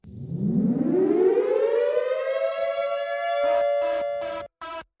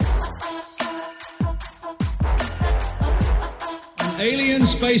alien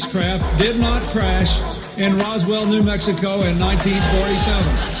spacecraft did not crash in Roswell, New Mexico in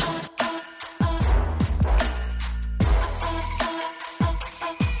 1947.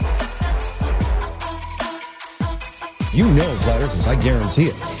 You know flat earthers, I guarantee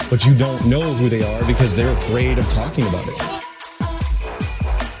it. But you don't know who they are because they're afraid of talking about it.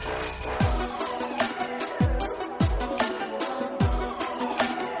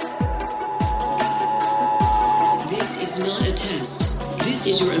 This is not a test. This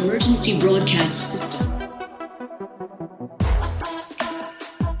is your emergency broadcast system.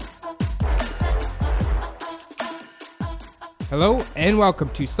 Hello and welcome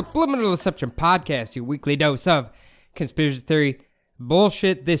to Subliminal Deception Podcast, your weekly dose of conspiracy theory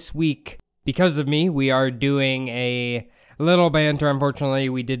bullshit. This week, because of me, we are doing a little banter. Unfortunately,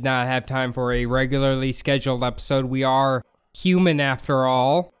 we did not have time for a regularly scheduled episode. We are human after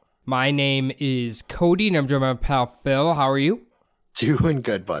all. My name is Cody and I'm joined by my pal Phil. How are you? Doing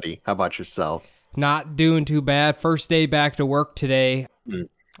good, buddy. How about yourself? Not doing too bad. First day back to work today.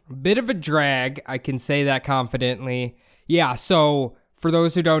 Bit of a drag, I can say that confidently. Yeah, so for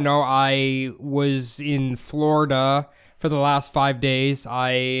those who don't know, I was in Florida for the last 5 days.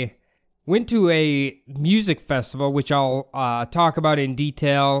 I went to a music festival, which I'll talk about in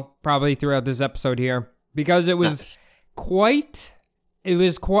detail probably throughout this episode here, because it was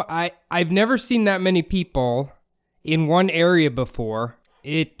I've never seen that many people in one area before.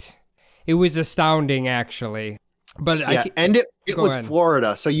 It was astounding, actually. But yeah, it was ahead.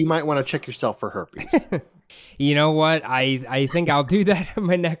 Florida, so you might want to check yourself for herpes. You know what? I think I'll do that in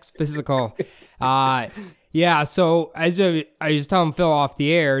my next physical. Yeah, so as I was telling Phil off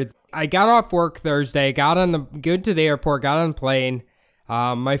the air, I got off work Thursday, got to the airport, got on the plane.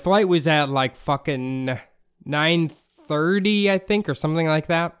 My flight was at like fucking 9:30, I think, or something like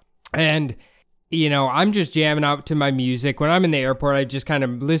that. And, you know, I'm just jamming out to my music. When I'm in the airport, I just kind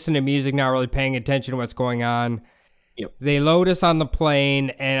of listen to music, not really paying attention to what's going on. Yep. They load us on the plane,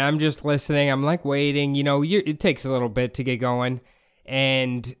 and I'm just listening. I'm like waiting. You know, it takes a little bit to get going.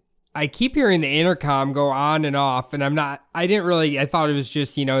 And I keep hearing the intercom go on and off, and I thought it was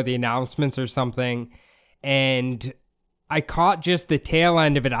just, you know, the announcements or something. And I caught just the tail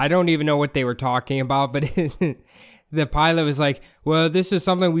end of it. I don't even know what they were talking about, but the pilot was like, well, this is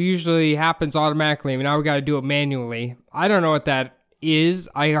something we usually happens automatically, and now we got to do it manually. I don't know what that is.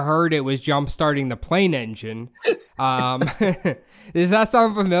 I heard it was jump starting the plane engine. Does that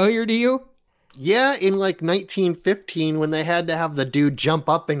sound familiar to you? Yeah, in like 1915 when they had to have the dude jump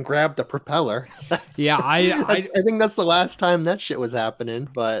up and grab the propeller. I think that's the last time that shit was happening,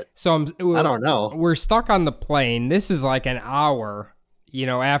 but I don't know. We're stuck on the plane. This is like an hour, you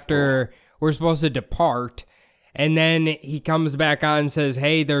know, after we're supposed to depart. And then he comes back on and says,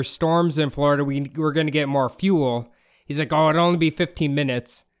 hey, there's storms in Florida. We're going to get more fuel. He's like, oh, it'll only be 15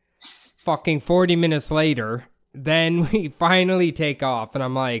 minutes. Fucking 40 minutes later, then we finally take off. And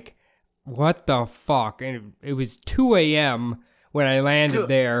I'm like, what the fuck? And it was 2 a.m. when I landed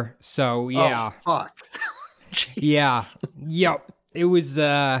there. So, yeah. Oh, fuck. Yeah. Yep. It was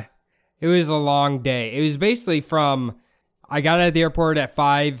a long day. It was basically I got at the airport at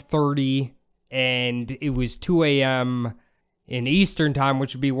 5:30, and it was 2 a.m. in Eastern time,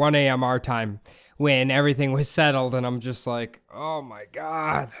 which would be 1 a.m. our time, when everything was settled. And I'm just like, oh my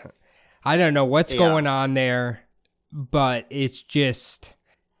God. I don't know what's going on there, but it's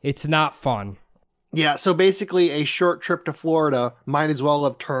not fun. Yeah, so basically a short trip to Florida might as well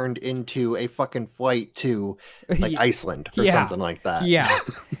have turned into a fucking flight to like Iceland or something like that. Yeah,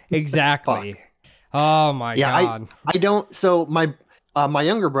 exactly. Oh my God. I don't, so my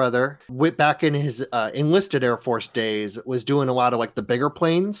younger brother went back in his enlisted Air Force days, was doing a lot of like the bigger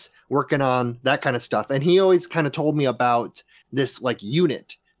planes, working on that kind of stuff. And he always kind of told me about this like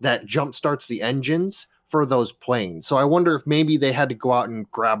unit that jump starts the engines for those planes. So I wonder if maybe they had to go out and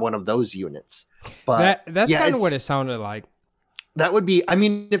grab one of those units. But that's kind of what it sounded like. That would be, I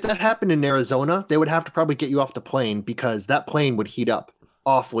mean, if that happened in Arizona, they would have to probably get you off the plane because that plane would heat up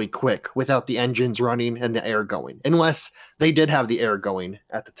awfully quick without the engines running and the air going, unless they did have the air going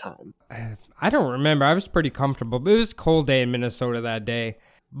at the time. I don't remember. I was pretty comfortable, but it was a cold day in Minnesota that day.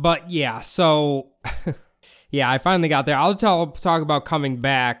 But yeah, so yeah, I finally got there. I'll talk about coming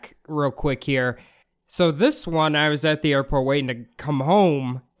back real quick here. So this one, I was at the airport waiting to come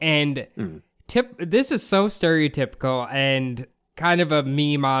home, and this is so stereotypical and kind of a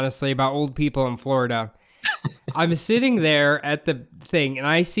meme, honestly, about old people in Florida. I'm sitting there at the thing, and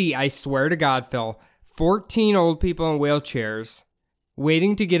I swear to God, Phil, 14 old people in wheelchairs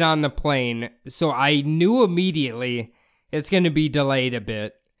waiting to get on the plane. So I knew immediately it's going to be delayed a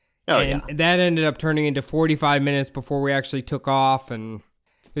bit. Oh, and that ended up turning into 45 minutes before we actually took off. And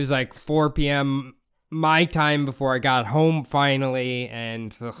it was like 4 p.m. my time before I got home finally.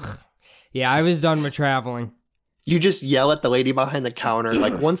 And yeah, I was done with traveling. You just yell at the lady behind the counter,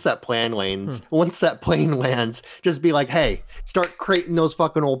 like once that plane lands, just be like, hey, start crating those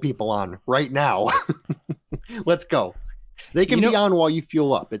fucking old people on right now. Let's go. They can be on while you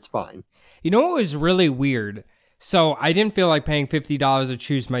fuel up. It's fine. You know what was really weird? So I didn't feel like paying $50 to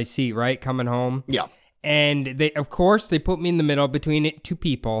choose my seat, right? Coming home. Yeah. And they put me in the middle between two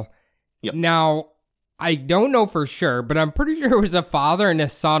people. Yep. Now, I don't know for sure, but I'm pretty sure it was a father and a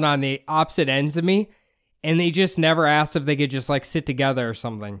son on the opposite ends of me. And they just never asked if they could just like sit together or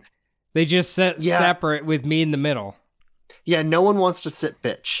something. They just sat separate with me in the middle. Yeah, no one wants to sit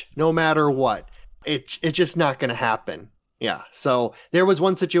bitch, no matter what. It's just not going to happen. Yeah, so there was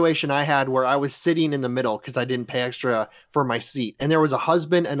one situation I had where I was sitting in the middle because I didn't pay extra for my seat. And there was a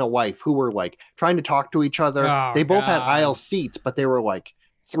husband and a wife who were like trying to talk to each other. Oh, they both had God. aisle seats, but they were like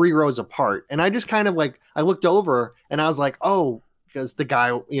 3 rows apart. And I just kind of like, I looked over and I was like, oh, because the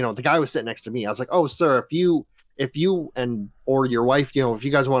guy was sitting next to me. I was like, oh, sir, if you or your wife, if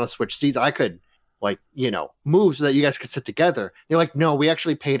you guys want to switch seats, I could move so that you guys could sit together. They're like, no, we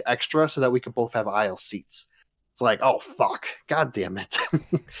actually paid extra so that we could both have aisle seats. It's like, oh, fuck. God damn it.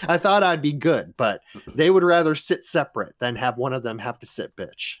 I thought I'd be good, but they would rather sit separate than have one of them have to sit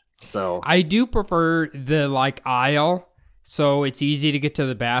bitch. So I do prefer the aisle, so it's easy to get to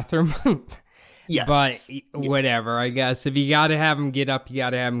the bathroom. yes. But whatever, I guess. If you got to have them get up, you got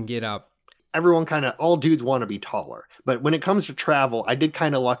to have them get up. Everyone all dudes want to be taller. But when it comes to travel, I did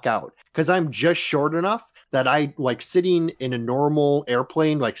kind of luck out because I'm just short enough that I sitting in a normal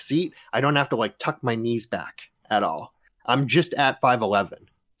airplane seat. I don't have to tuck my knees back at all. I'm just at 5'11".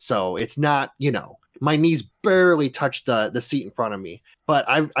 So it's not, my knees barely touch the seat in front of me. But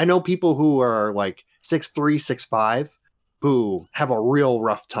I know people who are 6'3", 6'5", who have a real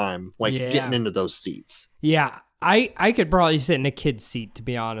rough time getting into those seats. Yeah, I could probably sit in a kid's seat, to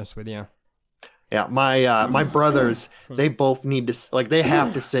be honest with you. Yeah, my brothers, they both need to they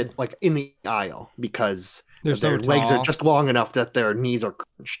have to sit in the aisle because their legs are just long enough that their knees are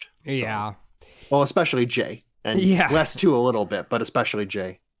crunched. Yeah. So, well, especially Jay, and Les too a little bit, but especially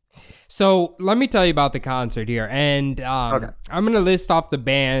Jay. So let me tell you about the concert here, and Okay. I'm gonna list off the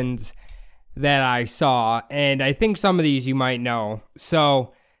bands that I saw, and I think some of these you might know.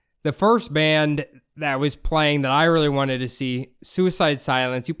 So the first band that was playing that I really wanted to see, Suicide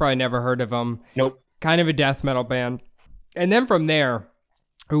Silence. You probably never heard of them. Nope. Kind of a death metal band. And then from there,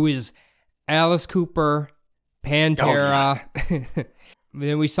 it was Alice Cooper, Pantera.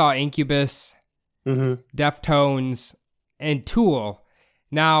 Then we saw Incubus, Deftones, and Tool.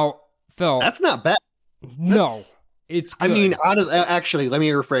 Now, Phil. That's not bad. No, it's good. I mean, actually, let me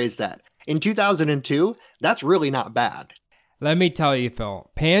rephrase that. In 2002, that's really not bad. Let me tell you, Phil.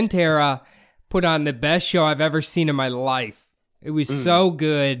 Pantera put on the best show I've ever seen in my life. It was so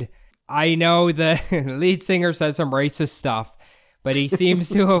good. I know the lead singer said some racist stuff, but he seems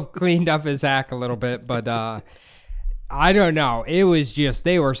to have cleaned up his act a little bit. But I don't know. It was just,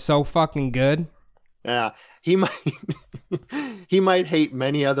 they were so fucking good. Yeah, he might hate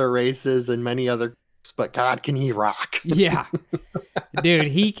many other races and many other, but God, can he rock? Yeah. Dude,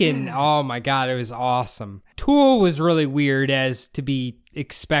 he can. Oh my God, it was awesome. Tool was really weird, as to be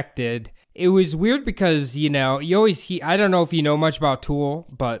expected. It was weird because, you always I don't know if you know much about Tool,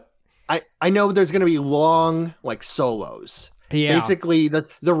 but I know there's going to be long solos. Yeah. Basically,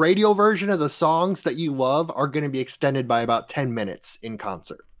 the radio version of the songs that you love are going to be extended by about 10 minutes in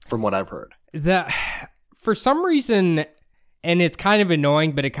concert, from what I've heard. For some reason, and it's kind of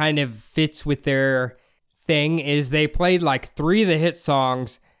annoying, but it kind of fits with their thing, is they played 3 of the hit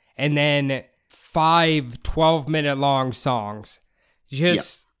songs and then 5 12-minute long songs.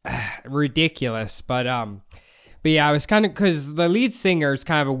 Just ridiculous. But yeah, I was kind of, because the lead singer is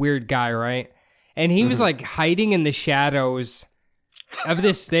kind of a weird guy, right? And he was hiding in the shadows of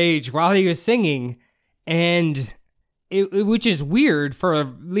this stage while he was singing, and which is weird for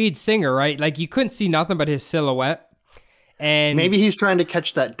a lead singer, right? You couldn't see nothing but his silhouette. And maybe he's trying to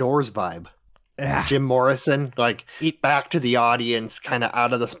catch that Doors vibe. Jim Morrison, back to the audience, kind of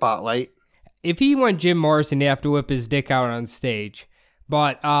out of the spotlight. If he went Jim Morrison, he'd have to whip his dick out on stage.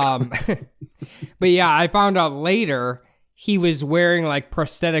 But but yeah, I found out later he was wearing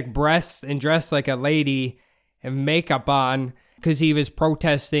prosthetic breasts and dressed like a lady and makeup on because he was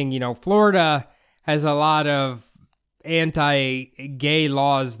protesting. Florida has a lot of anti-gay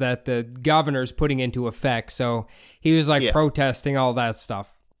laws that the governor's putting into effect. So he was protesting all that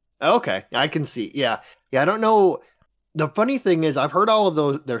stuff. Okay, I can see. Yeah. I don't know The funny thing is, I've heard all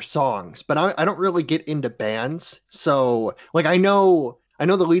of their songs, but I don't really get into bands. So, like, I know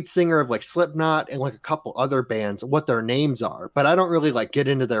the lead singer of like Slipknot and like a couple other bands, what their names are, but I don't really like get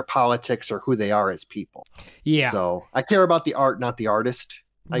into their politics or who they are as people. Yeah. So I care about the art, not the artist.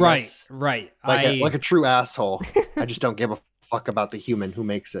 I guess. Right. Like a true asshole. I just don't give a fuck about the human who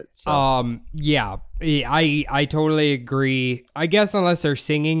makes it. So. Yeah, I totally agree. I guess unless they're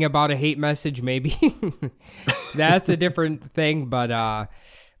singing about a hate message, maybe that's a different thing. But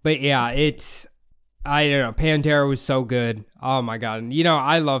yeah, I don't know. Pantera was so good. Oh my God. You know,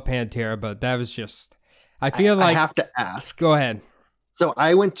 I love Pantera, but that was just, I feel like. I have to ask. Go ahead. So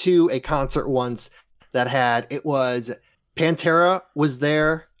I went to a concert once that it was Pantera was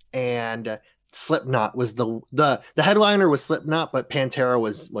there and Slipknot was the headliner was Slipknot, but Pantera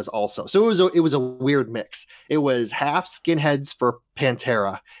was also. So it was a weird mix. It was half skinheads for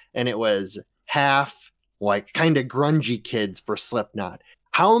Pantera and it was half like kind of grungy kids for Slipknot.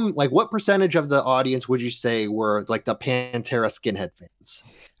 What percentage of the audience would you say were like the Pantera skinhead fans?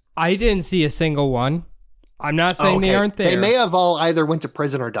 I didn't see a single one. I'm not saying they aren't there. They may have all either went to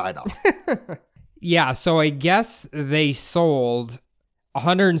prison or died off. Yeah, so I guess they sold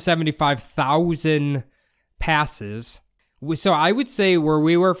 175,000 passes. So I would say where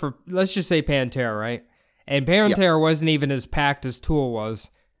we were for, let's just say Pantera, right? And Pantera wasn't even as packed as Tool was.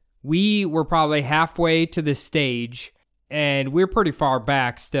 We were probably halfway to the stage, and we're pretty far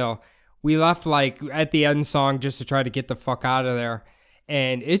back still. We left like at the end song just to try to get the fuck out of there.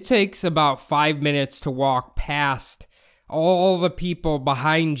 And it takes about 5 minutes to walk past all the people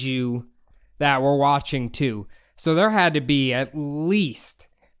behind you that were watching too. So there had to be at least,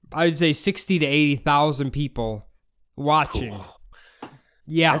 I would say 60 to 80,000 people watching. Ooh.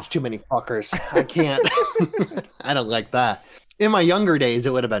 Yeah. That's too many fuckers. I can't. I don't like that. In my younger days,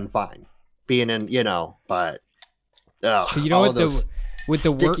 it would have been fine being in, but you know what, with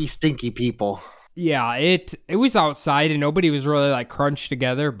the stinky people. Yeah, it was outside and nobody was really like crunched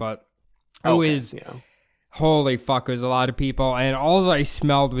together, but it was, holy fuck, it was a lot of people. And all I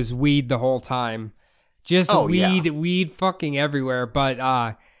smelled was weed the whole time. Just weed fucking everywhere.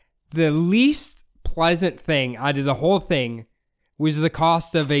 But the least pleasant thing out of the whole thing was the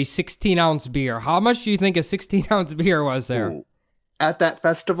cost of a 16-ounce beer. How much do you think a 16-ounce beer was there? Ooh. At that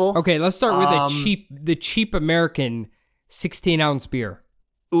festival? Okay, let's start with the cheap American 16-ounce beer.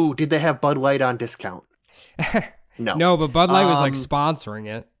 Ooh, did they have Bud Light on discount? No. No, but Bud Light was like sponsoring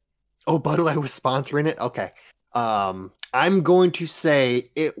it. Oh, Bud Light was sponsoring it? Okay. I'm going to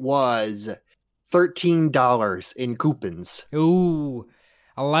say it was $13 in coupons. Ooh,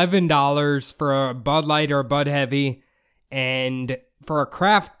 $11 for a Bud Light or a Bud Heavy. And for a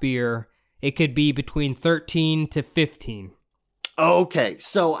craft beer, it could be between 13 to 15. Okay,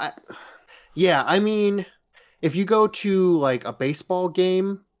 so, I mean, if you go to like a baseball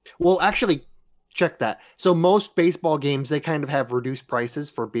game, well, actually, check that. So most baseball games, they kind of have reduced prices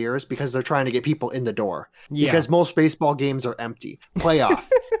for beers because they're trying to get people in the door. Yeah. Because most baseball games are empty.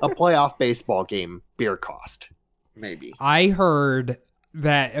 A playoff baseball game beer cost, maybe. I heard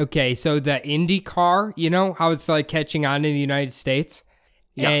that, okay, so the IndyCar, you know how it's like catching on in the United States?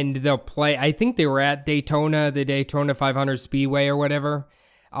 Yeah. And they'll play, I think they were at Daytona, the Daytona 500 Speedway or whatever.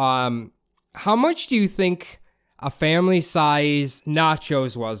 How much do you think a family-size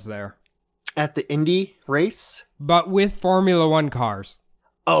nachos was there? At the Indy race? But with Formula One cars.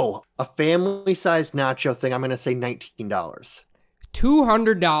 Oh, a family-sized nacho thing, I'm going to say $19.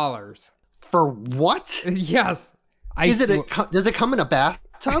 $200. For what? Yes. Does it come in a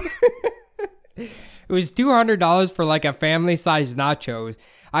bathtub? It was $200 for like a family-sized nachos.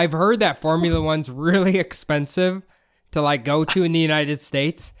 I've heard that Formula One's really expensive to like go to in the United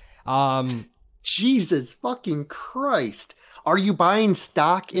States. Jesus fucking Christ. Are you buying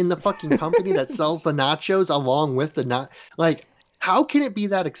stock in the fucking company that sells the nachos along with the like, how can it be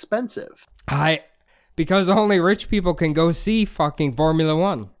that expensive? Because only rich people can go see fucking Formula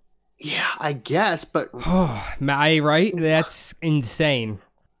One. Yeah, I guess, but am I right? That's insane.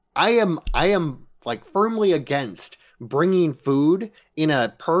 I am like firmly against bringing food in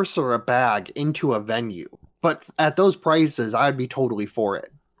a purse or a bag into a venue. But at those prices, I'd be totally for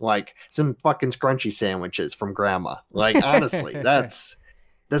it. Like some fucking scrunchy sandwiches from grandma. Like, honestly, that's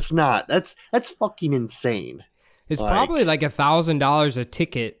fucking insane. It's probably like $1,000 a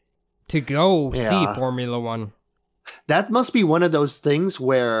ticket to go see Formula One. That must be one of those things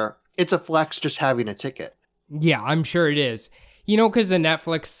where it's a flex just having a ticket. Yeah, I'm sure it is. You know, because the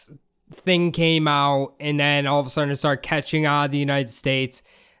Netflix thing came out and then all of a sudden it started catching on in the United States.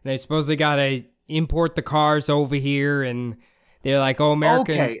 And they supposedly got to import the cars over here and they're like, oh,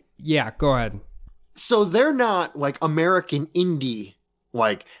 American. Okay. Yeah, go ahead. So they're not like American Indy,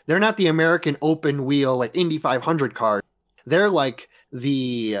 like they're not the American open wheel like Indy 500 cars. They're like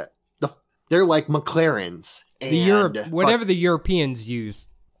they're like McLarens whatever the Europeans use.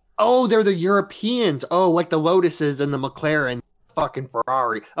 Oh, they're the Europeans. Oh, like the Lotuses and the McLaren, fucking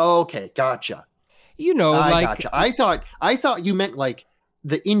Ferrari. Oh, okay, gotcha. I gotcha. I thought you meant like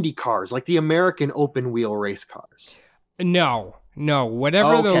the Indy cars, like the American open wheel race cars. No,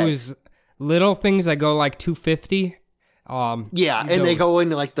 whatever those little things that go like 250. Yeah, and they go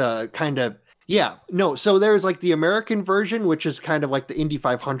into like the kind of so there's like the American version, which is kind of like the Indy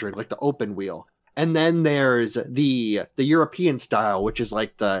 500, like the open wheel. And then there's the European style, which is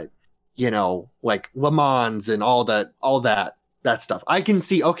like the, like Le Mans and all that stuff. I can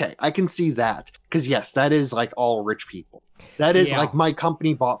see that. Because yes, that is like all rich people. That is like my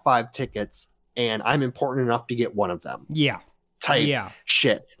company bought 5 tickets and I'm important enough to get one of them. Yeah. Type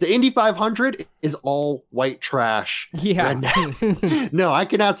shit. The Indy 500 is all white trash. Yeah. No, I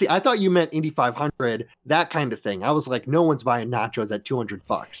cannot see. I thought you meant Indy 500, that kind of thing. I was like, no one's buying nachos at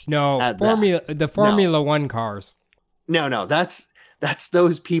 $200. No, the Formula One cars. No, that's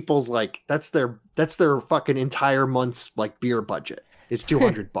those people's like that's their fucking entire month's like beer budget. It's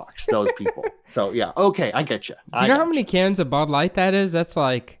 $200. Those people. So yeah, okay, I get you. Do you know how many cans of Bud Light that is? That's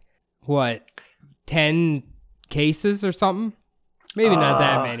like what, 10 cases or something? Maybe not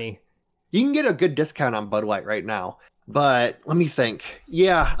that many. You can get a good discount on Bud Light right now, but let me think.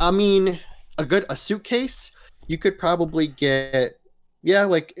 Yeah, I mean, a suitcase, you could probably get,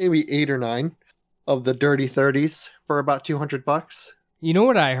 like maybe 8 or 9 of the Dirty 30s for about $200. You know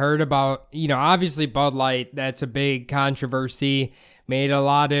what I heard about? Obviously Bud Light, that's a big controversy, made a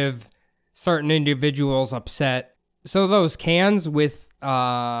lot of certain individuals upset. So those cans with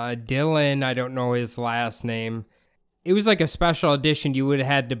Dylan, I don't know his last name, it was like a special edition you would have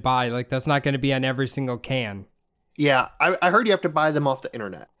had to buy. Like, that's not going to be on every single can. Yeah, I heard you have to buy them off the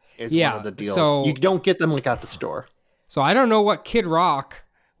internet. Is one of the deals. So, you don't get them like at the store. So I don't know what Kid Rock,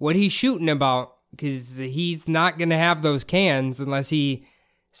 what he's shooting about, because he's not going to have those cans unless he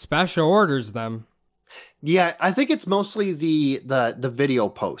special orders them. Yeah, I think it's mostly the video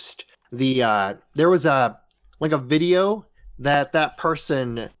post. There was a video that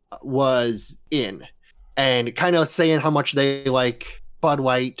person was in, and kind of saying how much they like Bud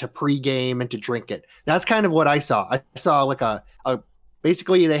Light to pregame and to drink it. That's kind of what I saw. I saw like a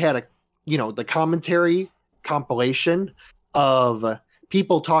basically they had the commentary compilation of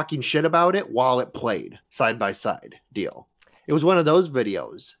people talking shit about it while it played side by side deal. It was one of those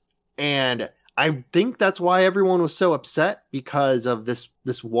videos. And I think that's why everyone was so upset, because of this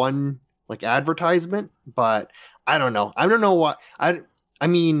one like advertisement, but I don't know. I don't know what I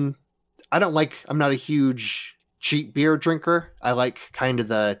mean, I'm not a huge cheap beer drinker. I like kind of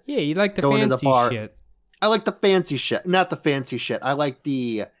you like the fancy shit. I like the fancy shit, not the fancy shit. I like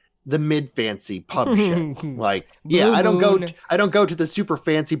the mid fancy pub shit. Like, I don't go to the super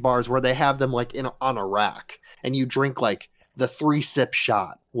fancy bars where they have them like on a rack and you drink like the 3-sip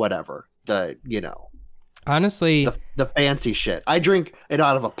shot, whatever. Honestly, the fancy shit. I drink it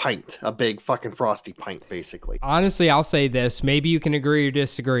out of a pint, a big fucking frosty pint, basically. Honestly, I'll say this. Maybe you can agree or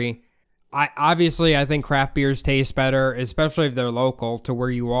disagree. I think craft beers taste better, especially if they're local to where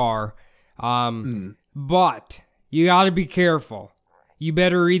you are. But you got to be careful. You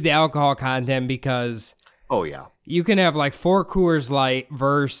better read the alcohol content, because you can have like 4 Coors Light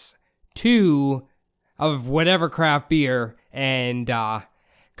versus 2 of whatever craft beer, and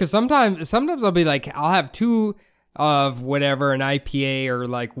because sometimes I'll be like, I'll have 2 of whatever, an IPA or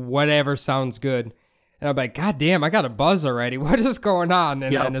like whatever sounds good. And I'm like, God damn, I got a buzz already. What is going on?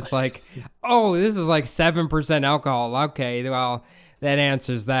 And then it's like, oh, this is like 7% alcohol. Okay, well, that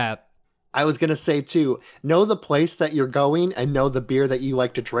answers that. I was going to say, too, know the place that you're going and know the beer that you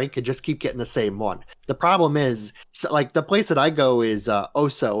like to drink and just keep getting the same one. The problem is, like, the place that I go is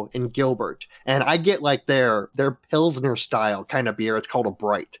Oso in Gilbert, and I get, like, their Pilsner style kind of beer. It's called a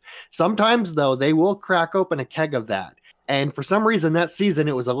Bright. Sometimes, though, they will crack open a keg of that. And for some reason that season,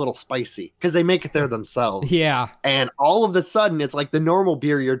 it was a little spicy because they make it there themselves. Yeah. And all of a sudden, it's like the normal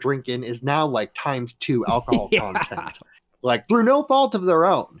beer you're drinking is now like ×2 alcohol content. Like, through no fault of their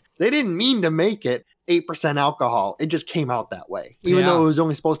own. They didn't mean to make it 8% alcohol. It just came out that way, even though it was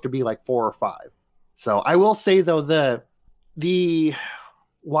only supposed to be like 4 or 5. So I will say, though, the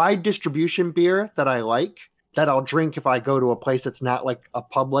wide distribution beer that I like, that I'll drink if I go to a place that's not like a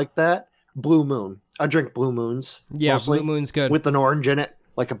pub like that, Blue Moon. I drink Blue Moons. Yeah, mostly, Blue Moon's good. With an orange in it,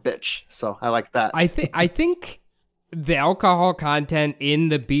 like a bitch. So I like that. I think the alcohol content in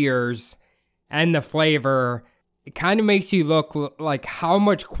the beers and the flavor it kind of makes you look like how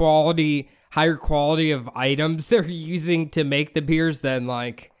much higher quality of items they're using to make the beers than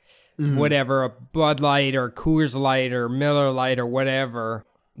like whatever, a Bud Light or Coors Light or Miller Light or whatever.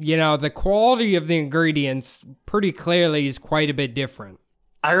 You know, the quality of the ingredients pretty clearly is quite a bit different.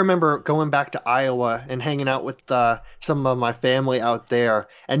 I remember going back to Iowa and hanging out with some of my family out there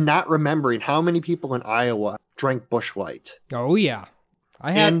and not remembering how many people in Iowa drank Busch Light. Oh, yeah.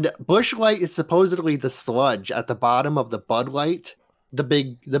 And Busch Light is supposedly the sludge at the bottom of the Bud Light, the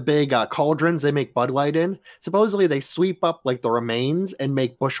big cauldrons they make Bud Light in. Supposedly they sweep up like the remains and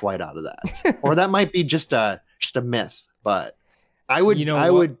make Busch Light out of that. Or that might be just a myth, but I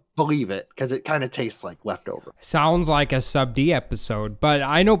would believe it because it kind of tastes like leftover. Sounds like a Sub D episode, but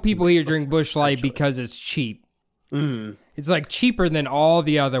I know people here drink Busch Light because it's cheap. It's like cheaper than all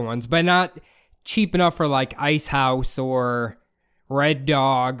the other ones, but not cheap enough for like Ice House or Red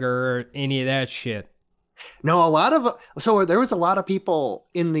Dog or any of that shit. No, there was a lot of people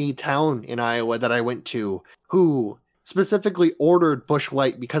in the town in Iowa that I went to who specifically ordered Busch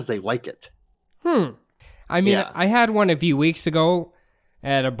Light because they like it. I mean, I had one a few weeks ago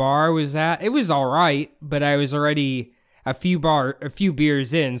at a bar it was all right, but I was already a few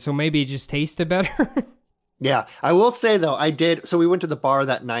beers in, so maybe it just tasted better. Yeah, I will say though, so we went to the bar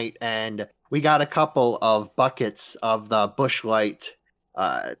that night and we got a couple of buckets of the Busch Light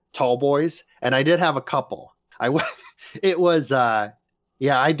tall boys, and I did have a couple. There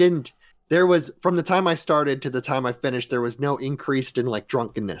was, from the time I started to the time I finished, there was no increase in like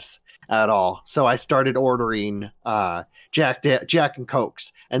drunkenness at all. So I started ordering Jack and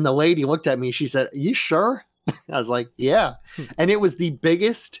Cokes, and the lady looked at me. She said, "Are you sure?" I was like, "Yeah." And it was the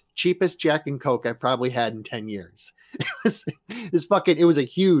biggest, cheapest Jack and Coke I've probably had in 10 years. It was a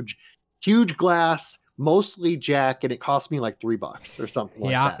huge glass, mostly Jack, and it cost me like $3 or something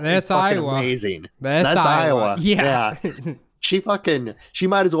like that. Yeah, that's Iowa. Amazing. That's Iowa. Yeah. She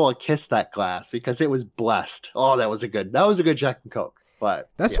might as well have kissed that glass because it was blessed. Oh, that was a good Jack and Coke. But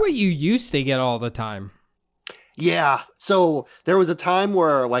that's what you used to get all the time. Yeah. So there was a time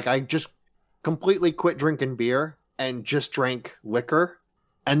where like I just completely quit drinking beer and just drank liquor.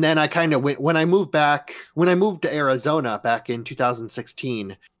 And then I kind of went, when I moved to Arizona back in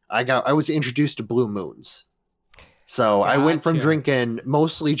 2016, I was introduced to Blue Moons. So I went from drinking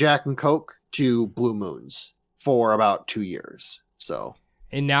mostly Jack and Coke to Blue Moons for about 2 years. So,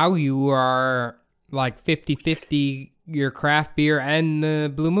 and now you are like 50-50 your craft beer and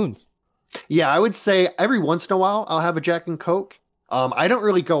the Blue Moons. Yeah, I would say every once in a while I'll have a Jack and Coke. I don't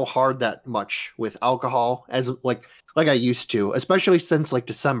really go hard that much with alcohol as like I used to, especially since like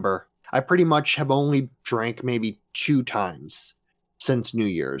December. I pretty much have only drank maybe 2 times since New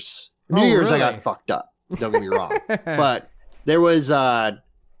Year's. New Year's really? I got fucked up. Don't get me wrong. But there was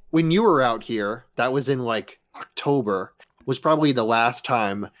when you were out here, that was in like October, was probably the last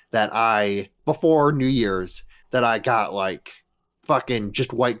time that before New Year's, that I got like fucking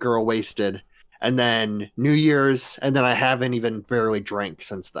just white girl wasted. And then New Year's, and then I haven't even barely drank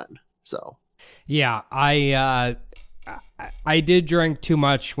since then. So, yeah, I did drink too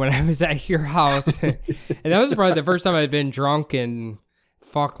much when I was at your house, and that was probably the first time I'd been drunk in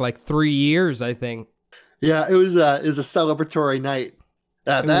like 3 years, I think. Yeah, it was a celebratory night.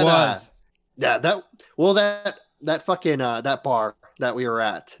 It was. That bar that we were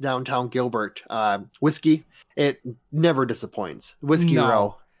at downtown Gilbert, whiskey, it never disappoints. Whiskey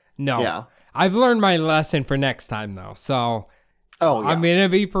Row. No. Yeah. I've learned my lesson for next time, though, so I'm gonna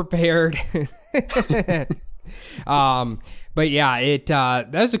be prepared. But yeah, that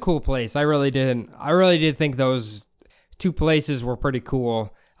was a cool place. I really did think those 2 places were pretty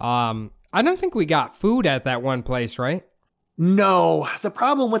cool. I don't think we got food at that one place, right? No, the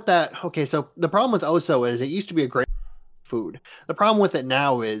problem with that. Okay, so the problem with Oso is it used to be a great food. The problem with it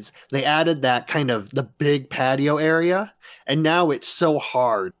now is they added that kind of the big patio area, and now it's so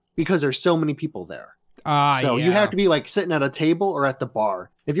hard because there's so many people there. You have to be like sitting at a table or at the bar.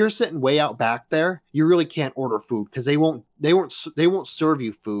 If you're sitting way out back there, you really can't order food because they won't serve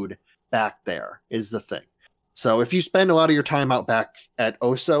you food back there is the thing. So if you spend a lot of your time out back at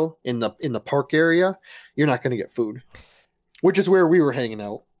Oso in the park area, you're not going to get food, which is where we were hanging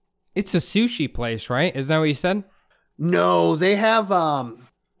out. It's a sushi place, right? Isn't that what you said? No, they have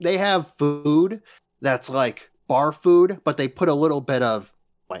food that's like bar food, but they put a little bit of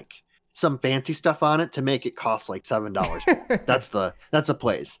like some fancy stuff on it to make it cost like $7. That's a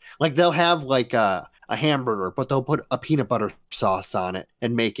place. Like they'll have like a hamburger, but they'll put a peanut butter sauce on it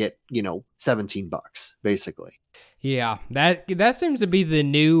and make it, $17 basically. Yeah, that seems to be the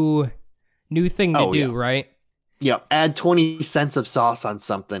new thing to do, right? Yep. Add 20 cents of sauce on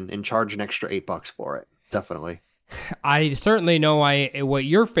something and charge an extra $8 for it. Definitely. I certainly know what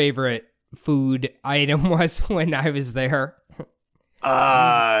your favorite food item was when I was there.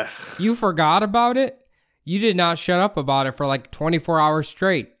 You forgot about it? You did not shut up about it for like 24 hours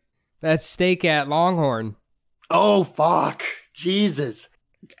straight. That steak at Longhorn. Oh, fuck. Jesus.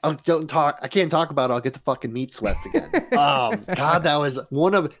 I can't talk about it. I'll get the fucking meat sweats again. God,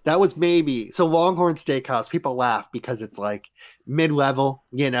 that was maybe, so Longhorn Steakhouse, people laugh because it's like mid-level,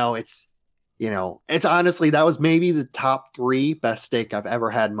 it's honestly, that was maybe the top 3 best steak I've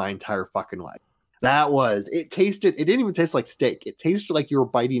ever had in my entire fucking life. It didn't even taste like steak. It tasted like you were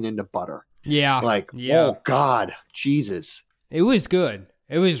biting into butter. Yeah. Oh God, Jesus. It was good.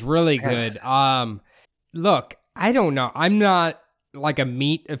 It was really good. Look, I don't know. I'm not like a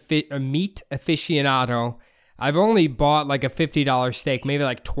meat aficionado. I've only bought like a $50 steak maybe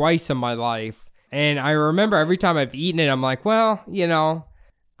like twice in my life. And I remember every time I've eaten it, I'm like, well,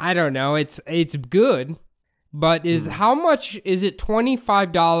 I don't know. It's good, but how much is it?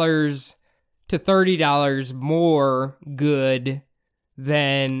 $25 to $30 more good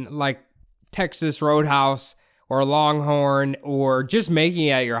than like Texas Roadhouse or Longhorn or just making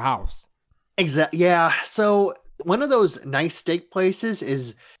it at your house. Exactly. Yeah. So one of those nice steak places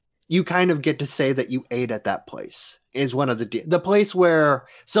is you kind of get to say that you ate at that place. Is one of the place where,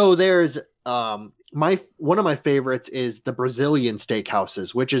 so there's one of my favorites is the Brazilian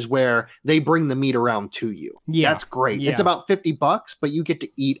steakhouses, which is where they bring the meat around to you. Yeah, that's great. Yeah. It's about $50, but you get to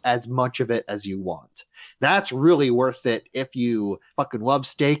eat as much of it as you want. That's really worth it if you fucking love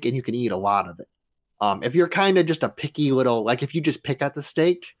steak and you can eat a lot of it. If you're kind of just a picky little, like if you just pick at the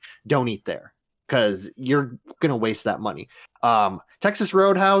steak, don't eat there because you're gonna waste that money. Texas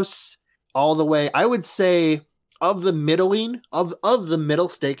Roadhouse, all the way. I would say of the middling of the middle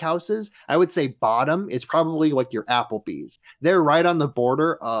steakhouses, I would say bottom is probably like your Applebee's. They're right on the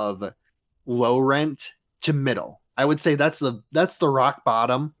border of low rent to middle. I would say that's the rock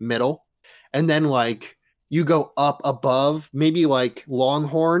bottom middle. And then like you go up above maybe like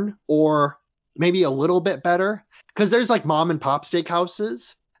Longhorn or maybe a little bit better. Cause there's like mom and pop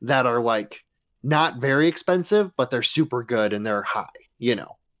steakhouses that are like not very expensive, but they're super good and they're high,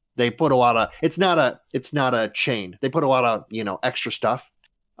 They put a lot of, it's not a chain. They put a lot of, extra stuff.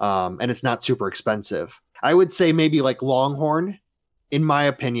 And it's not super expensive. I would say maybe like Longhorn, in my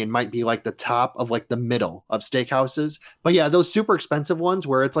opinion, might be like the top of like the middle of steakhouses. But yeah, those super expensive ones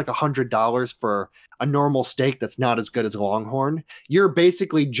where it's like $100 for a normal steak that's not as good as Longhorn, you're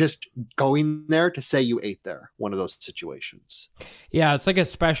basically just going there to say you ate there. One of those situations. Yeah, it's like a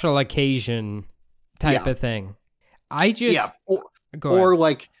special occasion type of thing.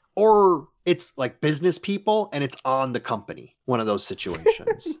 Or it's like business people and it's on the company. One of those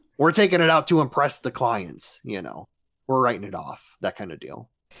situations. We're taking it out to impress the clients, We're writing it off, that kind of deal.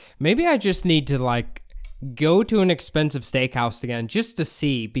 Maybe I just need to like go to an expensive steakhouse again just to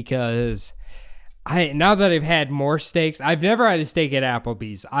see, because now that I've had more steaks, I've never had a steak at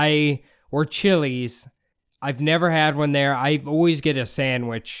Applebee's or Chili's. I've never had one there. I always get a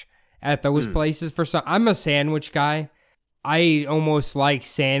sandwich at those places I'm a sandwich guy. I almost like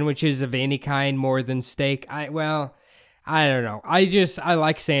sandwiches of any kind more than steak. I don't know. I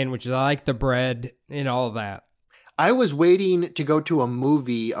like sandwiches. I like the bread and all that. I was waiting to go to a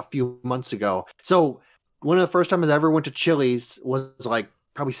movie a few months ago. So one of the first times I ever went to Chili's was like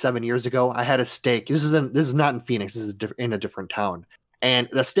probably 7 years ago. I had a steak. This is not in Phoenix. This is in a different town. And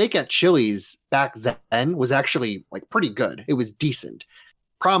the steak at Chili's back then was actually like pretty good. It was decent.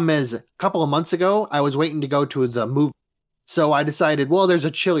 Problem is, a couple of months ago, I was waiting to go to the movie. So I decided, well, there's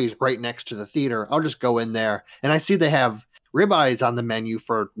a Chili's right next to the theater. I'll just go in there. And I see they have ribeyes on the menu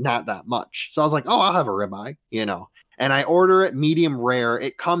for not that much. So I was like, oh, I'll have a ribeye, And I order it medium rare.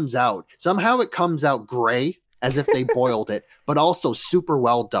 It comes out. Somehow it comes out gray, as if they boiled it, but also super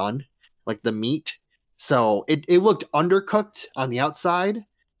well done, like the meat. So it looked undercooked on the outside,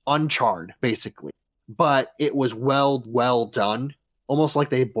 uncharred, basically. But it was well done, almost like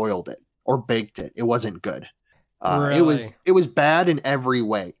they boiled it or baked it. It wasn't good. Really? It was bad in every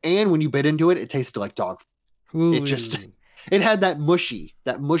way. And when you bit into it, it tasted like dog food. It had that mushy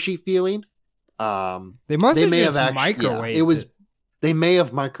feeling. They must have just microwaved it. They may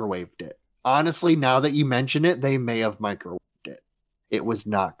have microwaved it. Honestly, now that you mention it, they may have microwaved it. It was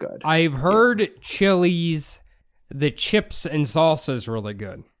not good. I've heard Chili's, the chips and salsa is really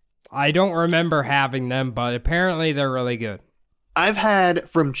good. I don't remember having them, but apparently they're really good.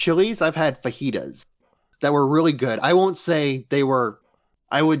 From Chili's, I've had fajitas that were really good. I won't say they were,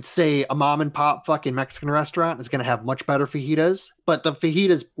 I would say a mom and pop fucking Mexican restaurant is going to have much better fajitas, but the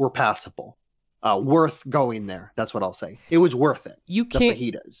fajitas were passable. Worth going there. That's what I'll say. It was worth it. You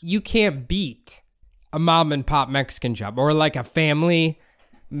can't beat a mom and pop Mexican shop or like a family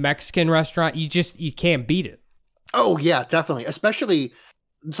Mexican restaurant, you can't beat it. Oh yeah, definitely. Especially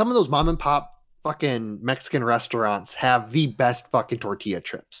some of those mom and pop fucking Mexican restaurants have the best fucking tortilla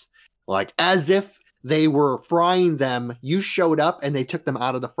chips. Like as if they were frying them, you showed up and they took them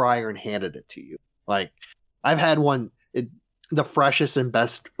out of the fryer and handed it to you. Like I've had the freshest and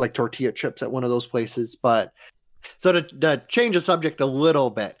best like tortilla chips at one of those places. But so to change the subject a little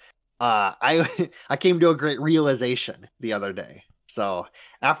bit, I came to a great realization the other day. So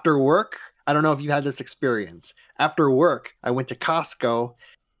after work, I don't know if you had this experience. After work, I went to Costco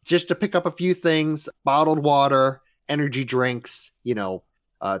just to pick up a few things, bottled water, energy drinks,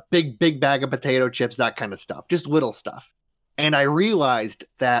 big bag of potato chips, that kind of stuff, just little stuff. And I realized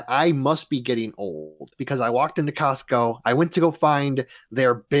that I must be getting old because I walked into Costco. I went to go find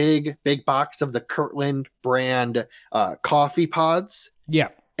their big box of the Kirtland brand coffee pods. Yeah.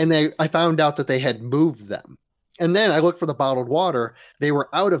 And I found out that they had moved them. And then I looked for the bottled water. They were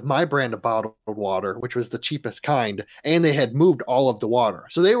out of my brand of bottled water, which was the cheapest kind, and they had moved all of the water.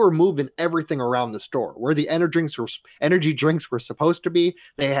 So they were moving everything around the store. Where the energy drinks were supposed to be,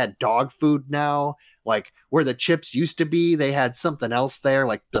 they had dog food now. Like where the chips used to be, they had something else there,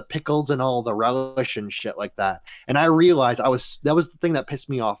 like the pickles and all the relish and shit like that. And I realized that was the thing that pissed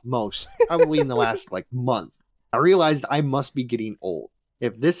me off most, probably in the last like month. I realized I must be getting old.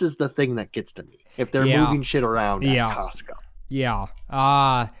 If this is the thing that gets to me, if they're moving shit around at Costco. Yeah.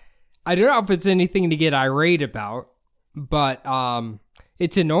 I don't know if it's anything to get irate about, but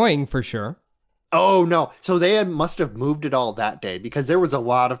it's annoying for sure. Oh, no. So they must have moved it all that day because there was a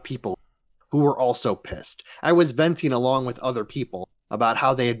lot of people who were also pissed. I was venting along with other people about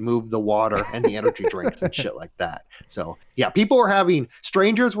how they had moved the water and the energy drinks and shit like that. So, yeah,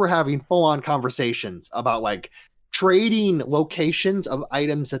 strangers were having full-on conversations about like trading locations of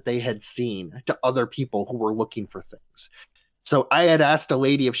items that they had seen to other people who were looking for things. So I had asked a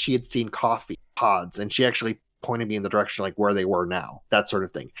lady if she had seen coffee pods, and she actually pointed me in the direction like where they were now, that sort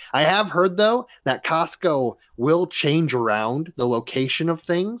of thing. I have heard though that Costco will change around the location of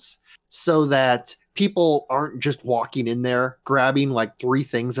things so that people aren't just walking in there grabbing like 3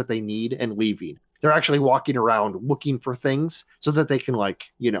 things that they need and leaving. They're actually walking around looking for things so that they can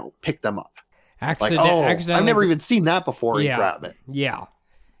pick them up. Accidentally. I've never even seen that before. And grab it. Yeah.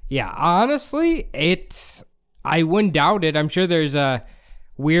 Honestly, I wouldn't doubt it. I'm sure there's a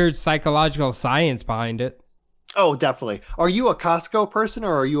weird psychological science behind it. Oh, definitely. Are you a Costco person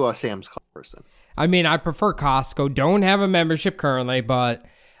or are you a Sam's Club person? I mean, I prefer Costco. Don't have a membership currently, but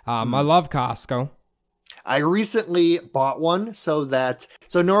I love Costco. I recently bought one so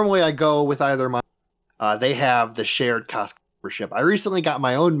normally I go with either they have the shared Costco membership. I recently got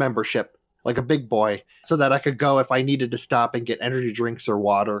my own membership, like a big boy, so that I could go if I needed to stop and get energy drinks or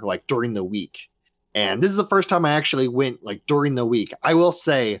water like during the week. And this is the first time I actually went like during the week. I will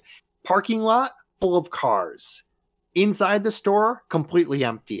say, parking lot full of cars. Inside the store, completely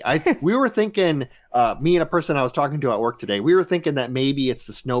empty. We were thinking, me and a person I was talking to at work today, we were thinking that maybe it's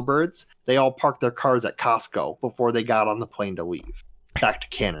the snowbirds. They all parked their cars at Costco before they got on the plane to leave back to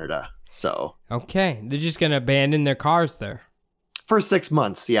Canada. So okay, they're just gonna abandon their cars there. For 6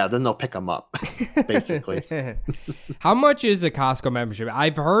 months, yeah, then they'll pick them up, basically. How much is a Costco membership?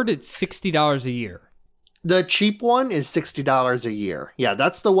 I've heard it's $60 a year. The cheap one is $60 a year. Yeah,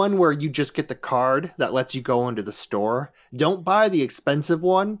 that's the one where you just get the card that lets you go into the store. Don't buy the expensive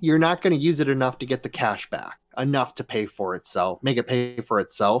one. You're not going to use it enough to get the cash back, enough to pay for itself, make it pay for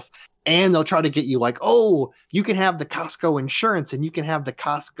itself. And they'll try to get you like, oh, you can have the Costco insurance and you can have the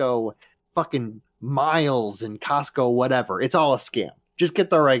Costco fucking miles and Costco whatever. It's all a scam. Just get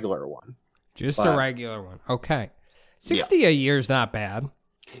the regular one. A regular one. Okay. 60 a year is not bad.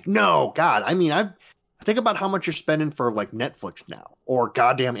 No, God. I mean, I think about how much you're spending for like Netflix now or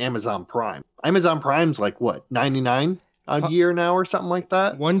goddamn Amazon Prime. Amazon Prime's like what, $99 a year now or something like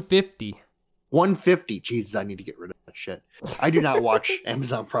that? $150. $150. Jesus, I need to get rid of that shit. I do not watch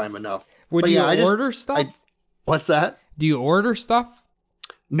Amazon Prime enough. Would you order stuff? What's that? Do you order stuff?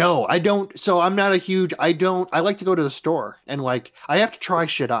 No, I don't. So I'm not I like to go to the store and like, I have to try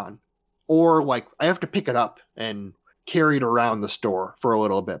shit on or like I have to pick it up and carry it around the store for a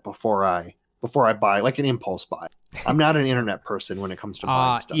little bit before I buy, like an impulse buy. I'm not an internet person when it comes to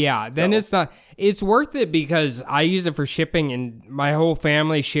buying stuff. Yeah, then it's worth it because I use it for shipping and my whole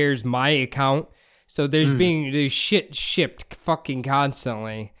family shares my account. So there's shit shipped fucking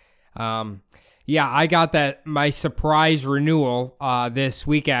constantly. Yeah, I got my surprise renewal this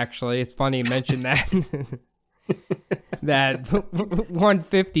week, actually. It's funny you mentioned that. That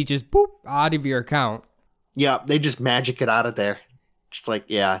 $150 just boop out of your account. Yeah, they just magic it out of there. Just like,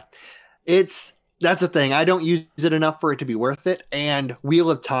 yeah. It's That's the thing. I don't use it enough for it to be worth it. And Wheel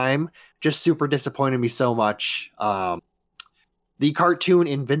of Time just super disappointed me so much. The cartoon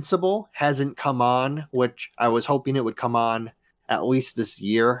Invincible hasn't come on, which I was hoping it would come on at least this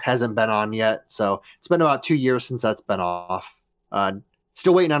year. Hasn't been on yet. So it's been about 2 years since that's been off.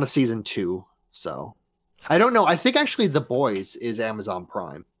 Still waiting on a season 2. So I don't know. I think actually The Boys is Amazon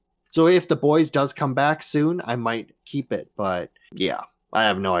Prime. So if The Boys does come back soon, I might keep it. But yeah, I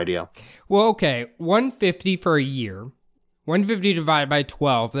have no idea. Well, okay, $150 for a year. $150 divided by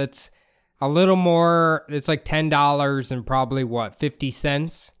 12. That's a little more. It's like $10 and probably what, 50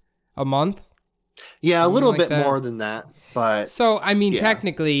 cents a month? Yeah, Something a little like bit that. more than that. But so, I mean, yeah.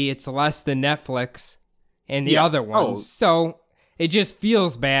 Technically, it's less than Netflix and the Yeah. other ones. Oh. So it just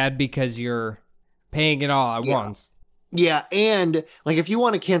feels bad because you're paying it all at once. Yeah, and like if you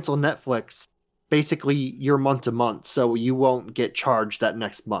want to cancel Netflix, basically you're month to month, so you won't get charged that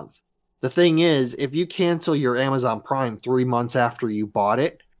next month. The thing is, if you cancel your Amazon Prime 3 months after you bought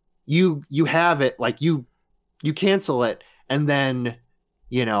it, you have it, like you cancel it, and then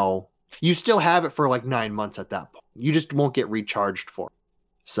you still have it for like 9 months at that point. You just won't get recharged for it.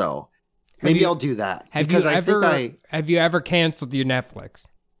 So maybe I'll do that. Have you ever canceled your Netflix?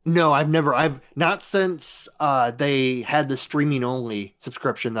 No, I've not since they had the streaming only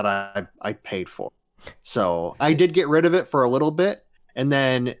subscription that I paid for. So I did get rid of it for a little bit, and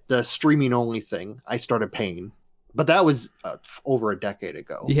then the streaming only thing I started paying, but that was over a decade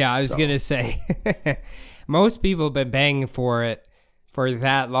ago. Yeah, I was gonna say, most people have been paying for it for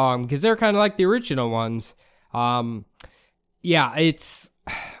that long because they're kind of like the original ones. Yeah, it's,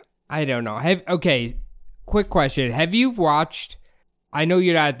 I don't know. Okay, quick question: have you watched? I know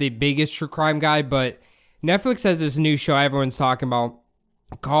you're not the biggest true crime guy, but Netflix has this new show everyone's talking about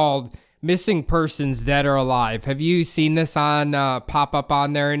called Missing Persons, Dead or Alive. Have you seen this on pop up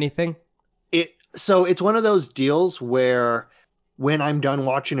on there or anything? So it's one of those deals where when I'm done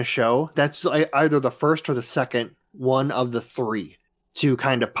watching a show, that's either the first or the second one of the 3 to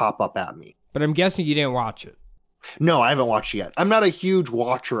kind of pop up at me. But I'm guessing you didn't watch it. No, I haven't watched it yet. I'm not a huge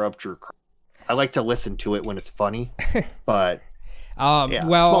watcher of true crime. I like to listen to it when it's funny, but... Well,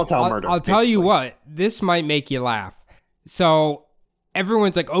 small town murder. I'll tell you what, this might make you laugh. So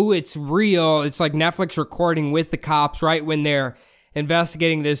everyone's like, oh, it's real. It's like Netflix recording with the cops right when they're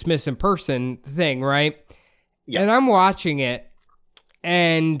investigating this missing person thing, right? Yeah. And I'm watching it,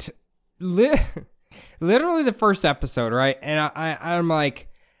 and literally the first episode, right? And I'm like,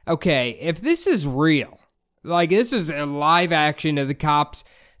 okay, if this is real, like this is a live action of the cops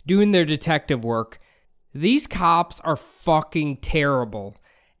doing their detective work, these cops are fucking terrible,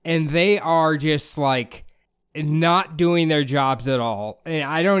 and they are just like not doing their jobs at all. And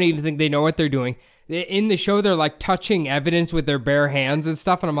I don't even think they know what they're doing. In the show, they're like touching evidence with their bare hands and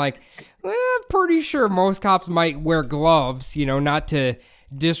stuff. And I'm like, I'm pretty sure most cops might wear gloves, not to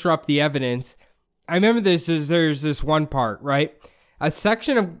disrupt the evidence. I remember there's this one part, right? A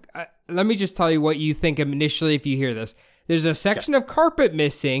section of, let me just tell you what you think initially if you hear this. There's a section of carpet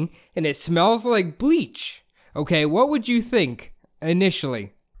missing, and it smells like bleach. Okay, what would you think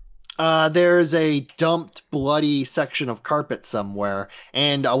initially? There's a dumped, bloody section of carpet somewhere,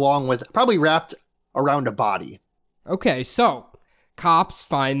 and along with, probably wrapped around a body. Okay, so cops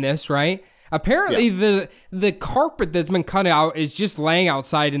find this, right? Apparently, the carpet that's been cut out is just laying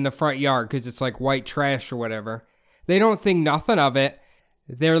outside in the front yard because it's like white trash or whatever. They don't think nothing of it.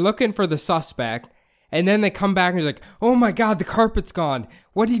 They're looking for the suspect. And then they come back and they're like, oh my God, the carpet's gone.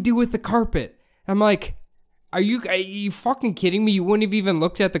 What did he do with the carpet? I'm like, are you fucking kidding me? You wouldn't have even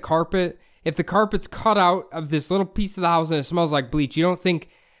looked at the carpet? If the carpet's cut out of this little piece of the house and it smells like bleach, you don't think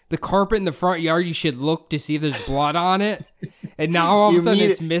the carpet in the front yard, you should look to see if there's blood on it? And now all of a sudden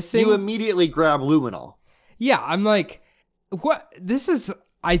it's missing? You immediately grab luminol. Yeah, I'm like, what? This is,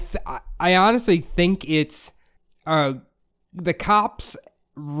 I honestly think it's the cops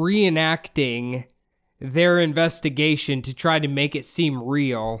reenacting their investigation to try to make it seem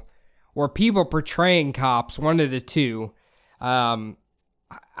real, or people portraying cops, one of the two. There's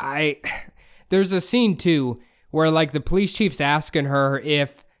a scene too where like the police chief's asking her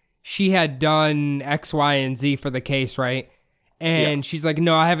if she had done X, Y, and Z for the case, right? And she's like,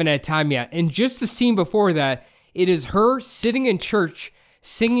 no, I haven't had time yet. And just the scene before that, it is her sitting in church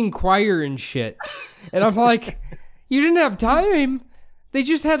singing choir and shit. And I'm like, you didn't have time. They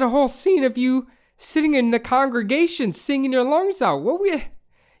just had a whole scene of you sitting in the congregation singing your lungs out. You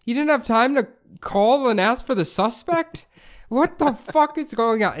didn't have time to call and ask for the suspect? What the fuck is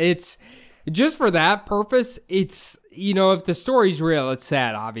going on? It's just for that purpose. It's, if the story's real, it's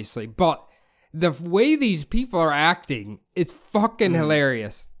sad, obviously. But the way these people are acting, it's fucking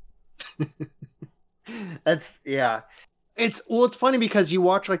hilarious. That's yeah. It's funny because you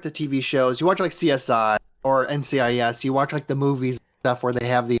watch like the TV shows, you watch like CSI or NCIS, you watch like the movies and stuff where they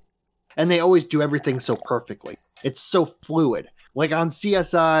have and they always do everything so perfectly. It's so fluid. Like on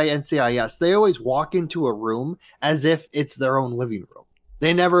CSI, NCIS, they always walk into a room as if it's their own living room.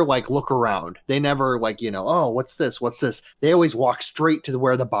 They never like look around. They never like, oh, what's this? What's this? They always walk straight to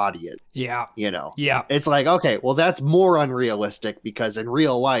where the body is. Yeah. Yeah. It's like, okay, well, that's more unrealistic because in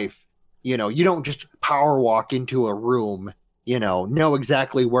real life, you don't just power walk into a room, know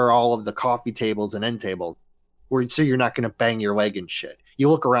exactly where all of the coffee tables and end tables so you're not going to bang your leg and shit. You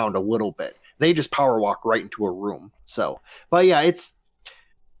look around a little bit. They just power walk right into a room. So, but yeah, it's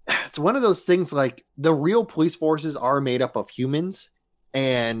one of those things like the real police forces are made up of humans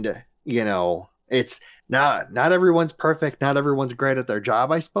and, it's not everyone's perfect. Not everyone's great at their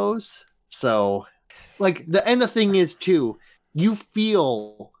job, I suppose. So like the thing is too, you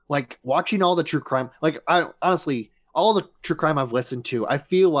feel like watching all the true crime, like I honestly, all the true crime I've listened to, I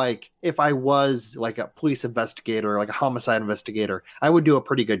feel like if I was like a police investigator, like a homicide investigator, I would do a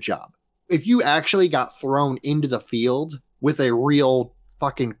pretty good job. If you actually got thrown into the field with a real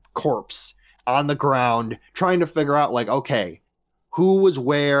fucking corpse on the ground, trying to figure out like, okay, who was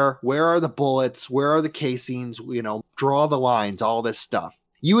where are the bullets, where are the casings, draw the lines, all this stuff,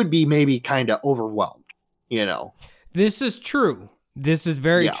 you would be maybe kind of overwhelmed, This is true. This is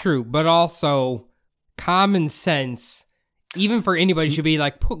very true, but also common sense, even for anybody, should be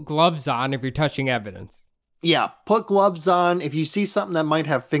like, put gloves on if you're touching evidence. Yeah, put gloves on. If you see something that might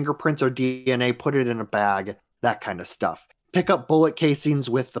have fingerprints or DNA, put it in a bag, that kind of stuff. Pick up bullet casings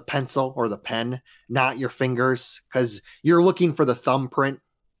with the pencil or the pen, not your fingers, because you're looking for the thumbprint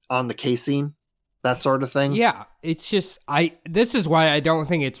on the casing, that sort of thing. Yeah, it's just, this is why I don't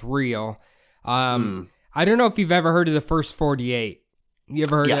think it's real. I don't know if you've ever heard of the First 48. You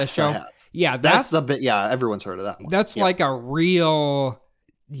ever heard of that show? I have. Yeah, that's the bit. Yeah, everyone's heard of that one. That's like a real,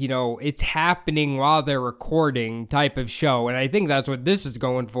 it's happening while they're recording type of show, and I think that's what this is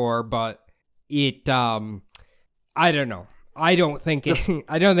going for. But it, I don't know. I don't think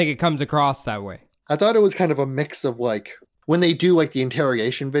it comes across that way. I thought it was kind of a mix of like when they do like the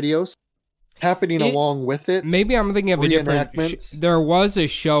interrogation videos happening along with it. Maybe I'm thinking of a different. There was a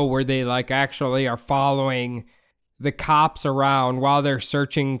show where they like actually are following the cops around while they're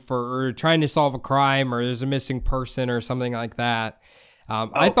searching for or trying to solve a crime, or there's a missing person or something like that.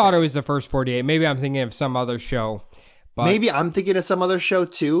 I thought it was the First 48. Maybe I'm thinking of some other show. But maybe I'm thinking of some other show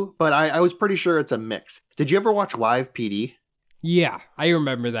too, but I was pretty sure it's a mix. Did you ever watch Live PD? Yeah, I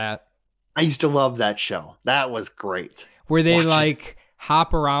remember that. I used to love that show. That was great. Where they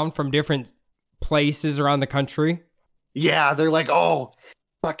hop around from different places around the country. Yeah, they're like, oh,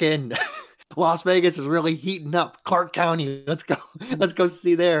 fucking Las Vegas is really heating up. Clark County, let's go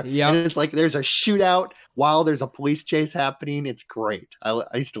see there. Yeah, and it's like there's a shootout while there's a police chase happening. It's great. I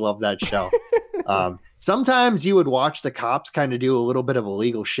used to love that show. Sometimes you would watch the cops kind of do a little bit of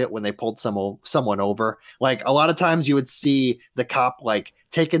illegal shit when they pulled someone over. Like a lot of times you would see the cop like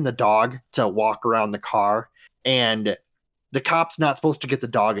taking the dog to walk around the car, and the cop's not supposed to get the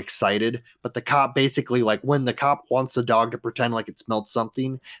dog excited, but the cop basically like when the cop wants the dog to pretend like it smelled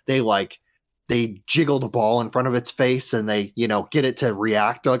something, they jiggle the ball in front of its face and they, get it to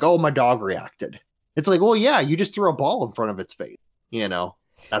react. They're like, oh, my dog reacted. It's like, well, yeah, you just threw a ball in front of its face, that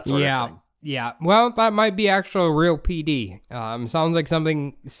sort of thing. Yeah. Well, that might be actual real PD. Sounds like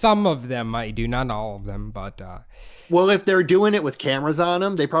something some of them might do, not all of them, but. Well, if they're doing it with cameras on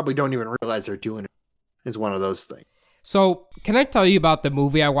them, they probably don't even realize they're doing it. Is one of those things. So, can I tell you about the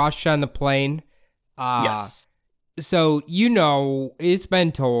movie I watched on the plane? Yes. So, it's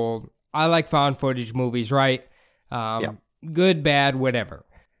been told, I like found footage movies, right? Good, bad, whatever.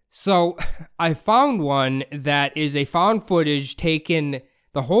 So, I found one that is a found footage taken,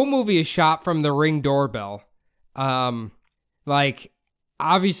 the whole movie is shot from the Ring doorbell. Obviously,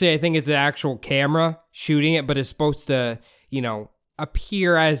 I think it's an actual camera shooting it, but it's supposed to,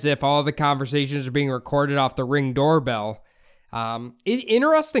 appear as if all the conversations are being recorded off the Ring doorbell.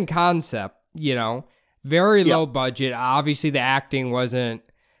 Interesting concept, very low budget. Obviously, the acting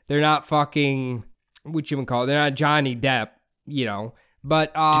they're not fucking, they're not Johnny Depp,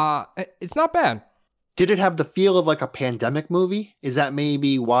 but it's not bad. Did it have the feel of like a pandemic movie? Is that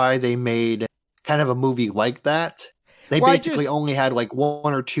maybe why they made kind of a movie like that? They basically only had like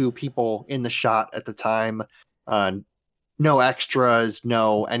one or two people in the shot at the time. No extras,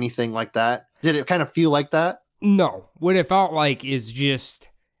 no anything like that. Did it kind of feel like that? No. What it felt like is just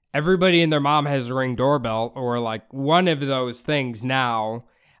everybody and their mom has a Ring doorbell or like one of those things now.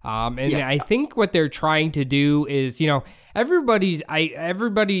 I think what they're trying to do is,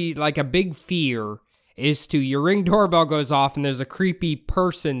 everybody like a big fear is to your Ring doorbell goes off and there's a creepy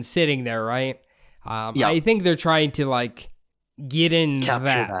person sitting there, right? I think they're trying to like get in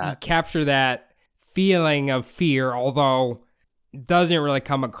capture that feeling of fear, although it doesn't really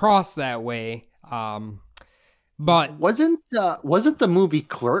come across that way. But wasn't the movie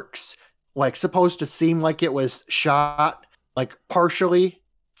Clerks like supposed to seem like it was shot like partially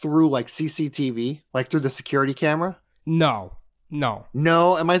through like CCTV, like through the security camera? No.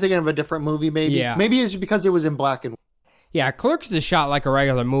 Am I thinking of a different movie? Maybe. Yeah. Maybe it's because it was in black and white. Yeah, Clerks is shot like a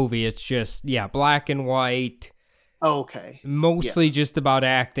regular movie. It's just black and white. Okay. Mostly just about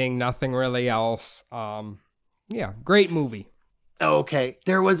acting, nothing really else. Great movie. Okay.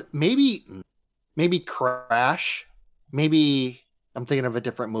 There was maybe Crash. Maybe I'm thinking of a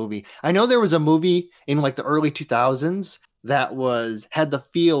different movie. I know there was a movie in like the early 2000s that had the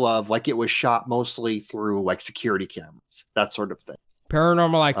feel of like it was shot mostly through like security cameras, that sort of thing.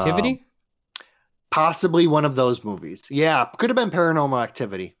 Paranormal Activity? Possibly one of those movies. Yeah, could have been Paranormal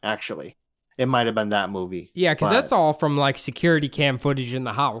Activity, actually. It might have been that movie. Yeah, because that's all from like security cam footage in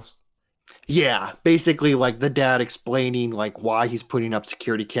the house. Yeah, basically like the dad explaining like why he's putting up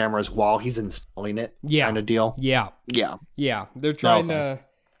security cameras while he's installing it. Yeah. Kind of deal. Yeah. They're trying to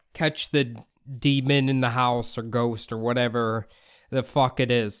catch the demon in the house or ghost or whatever the fuck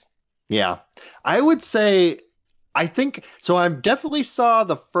it is. Yeah. I would say, I think, so I definitely saw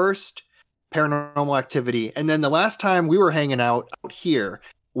the first Paranormal Activity, and then the last time we were hanging out here,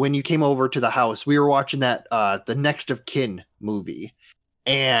 when you came over to the house, we were watching that, the Next of Kin movie.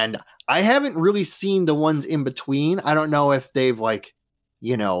 And I haven't really seen the ones in between. I don't know if they've like,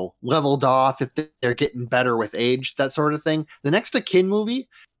 leveled off, if they're getting better with age, that sort of thing. The Next of Kin movie,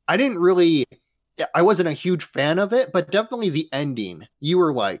 I wasn't a huge fan of it, but definitely the ending. You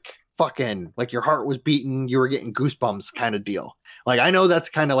were like fucking, like your heart was beating, you were getting goosebumps kind of deal. Like, I know that's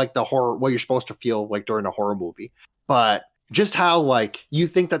kind of like the horror, what you're supposed to feel like during a horror movie, but just how like you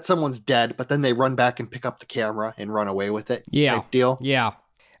think that someone's dead, but then they run back and pick up the camera and run away with it. Type deal. Yeah.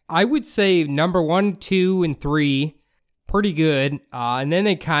 I would say number 1, 2, and 3, pretty good. And then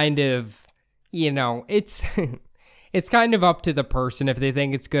they kind of, it's it's kind of up to the person if they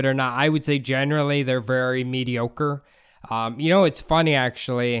think it's good or not. I would say generally they're very mediocre. It's funny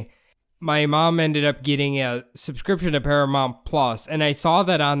actually. My mom ended up getting a subscription to Paramount Plus, and I saw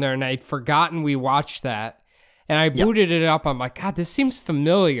that on there, and I'd forgotten we watched that. And I booted it up. I'm like, God, this seems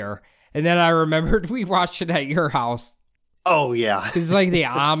familiar. And then I remembered we watched it at your house. Oh, yeah. It's like the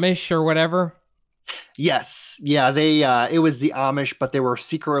Amish or whatever. Yes. Yeah, it was the Amish, but they were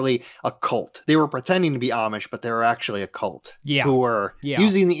secretly a cult. They were pretending to be Amish, but they were actually a cult. Yeah. Who were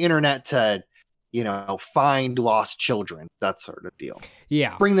using the internet to, find lost children, that sort of deal.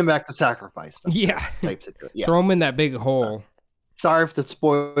 Yeah. Bring them back to sacrifice them. Yeah. Types of, yeah. Throw them in that big hole. Sorry for the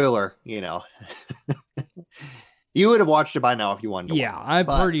spoiler, You would have watched it by now if you wanted to. Yeah, I'm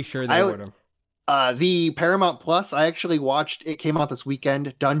pretty sure they would have. The Paramount Plus, I actually watched, it came out this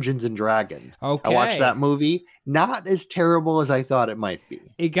weekend, Dungeons and Dragons. Okay. I watched that movie. Not as terrible as I thought it might be.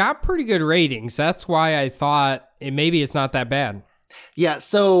 It got pretty good ratings. That's why I thought maybe it's not that bad. Yeah,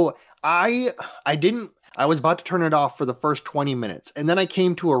 so I was about to turn it off for the first 20 minutes, and then I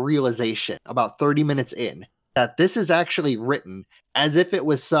came to a realization about 30 minutes in that this is actually written as if it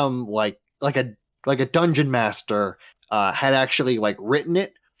was some like a dungeon master had actually like written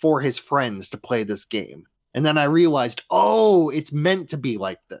it for his friends to play this game. And then I realized, it's meant to be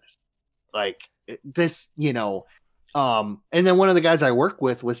like this. Like this, and then one of the guys I work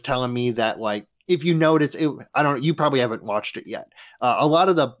with was telling me that like, if you notice it, you probably haven't watched it yet. A lot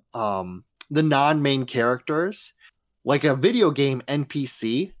of the non-main characters, like a video game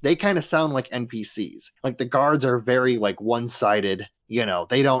NPC, they kind of sound like NPCs. Like the guards are very like one-sided,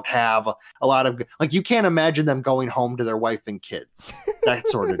 they don't have a lot of, like, you can't imagine them going home to their wife and kids, that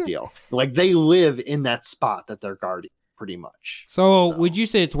sort of deal. Like they live in that spot that they're guarding pretty much. So would you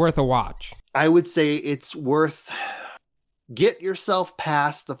say it's worth a watch? I would say it's worth, get yourself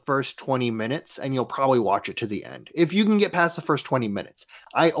past the first 20 minutes and you'll probably watch it to the end. If you can get past the first 20 minutes.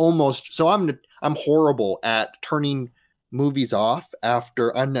 I'm horrible at turning movies off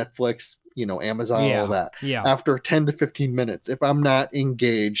after on Netflix, Amazon, all that. Yeah. After 10 to 15 minutes, if I'm not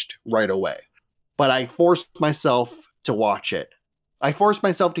engaged right away. But I forced myself to watch it. I forced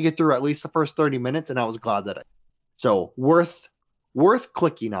myself to get through at least the first 30 minutes, and I was glad that so worth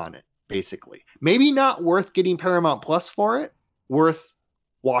clicking on it, basically. Maybe not worth getting Paramount Plus for it, worth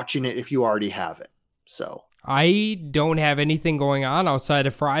watching it if you already have it. So I don't have anything going on outside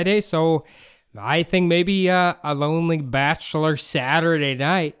of Friday, so I think maybe a lonely bachelor Saturday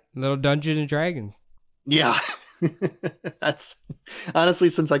night, little Dungeons and Dragons. Yeah. That's honestly,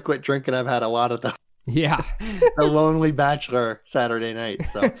 since I quit drinking, I've had a lot of those. Yeah. The Lonely Bachelor Saturday night.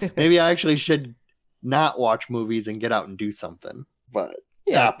 So maybe I actually should not watch movies and get out and do something. But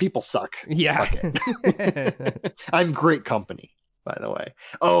yeah, people suck. Yeah. Fuck it. I'm great company, by the way.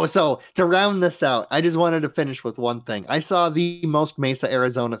 Oh, so to round this out, I just wanted to finish with one thing. I saw the most Mesa,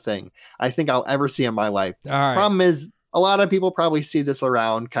 Arizona thing I think I'll ever see in my life. All right. Problem is, a lot of people probably see this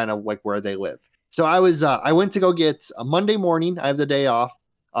around kind of like where they live. So I went to go get a Monday morning. I have the day off.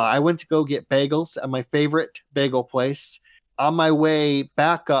 I went to go get bagels at my favorite bagel place. On my way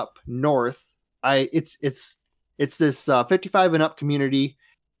back up north, it's this 55 and up community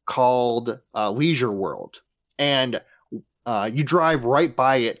called Leisure World, and you drive right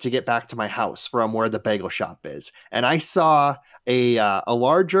by it to get back to my house from where the bagel shop is. And I saw a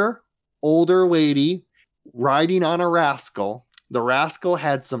larger, older lady riding on a rascal. The rascal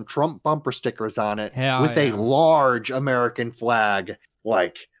had some Trump bumper stickers on it with a large American flag,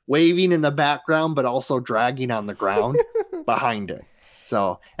 like waving in the background, but also dragging on the ground behind it.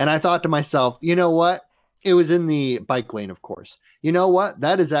 So, and I thought to myself, you know what? It was in the bike lane, of course. You know what?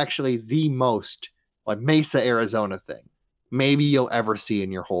 That is actually the most like Mesa, Arizona thing maybe you'll ever see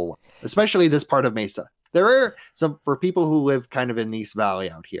in your whole life, especially this part of Mesa. There are some, for people who live kind of in East Valley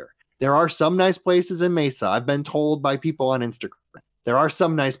out here, there are some nice places in Mesa. I've been told by people on Instagram. There are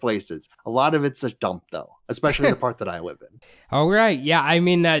some nice places. A lot of it's a dump, though, especially the part that I live in. All right. Yeah, I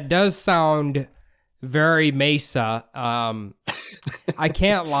mean, that does sound very Mesa. I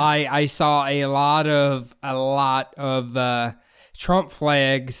can't lie. I saw a lot of Trump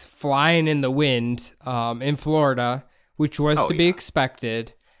flags flying in the wind in Florida, which was to be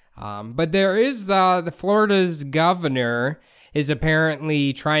expected. But there is the Florida's governor is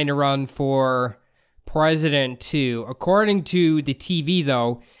apparently trying to run for president too. According to the TV,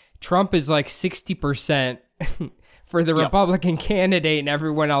 though, Trump is like 60% for the Republican candidate, and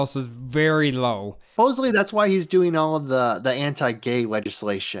everyone else is very low. Supposedly, that's why he's doing all of the anti-gay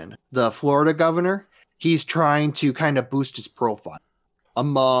legislation. The Florida governor, he's trying to kind of boost his profile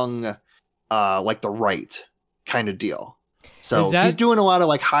among like the right kind of deal. So he's doing a lot of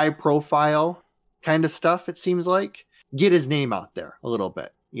like high profile kind of stuff, it seems like. Get his name out there a little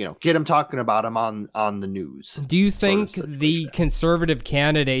bit. You know, get him talking about him on the news. Do you think the conservative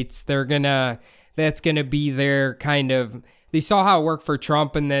candidates, that's gonna be their kind of, they saw how it worked for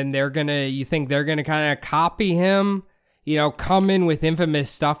Trump, and then you think they're gonna kind of copy him, you know, come in with infamous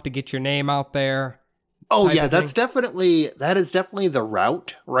stuff to get your name out there? Oh yeah, that is definitely the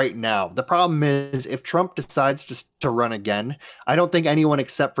route right now. The problem is, if Trump decides to run again, I don't think anyone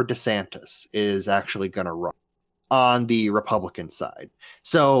except for DeSantis is actually going to run on the Republican side.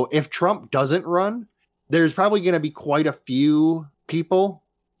 So if Trump doesn't run, there's probably going to be quite a few people,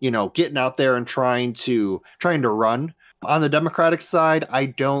 you know, getting out there and trying to run. On the Democratic side, I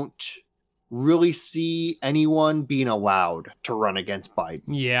don't really see anyone being allowed to run against Biden.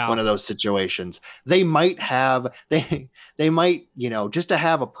 Yeah. One of those situations. They might, you know, just to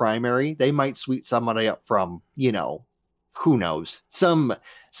have a primary, they might sweep somebody up from, you know, who knows, some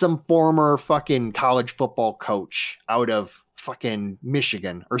former fucking college football coach out of fucking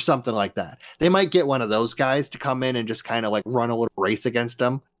Michigan or something like that. They might get one of those guys to come in and just kind of like run a little race against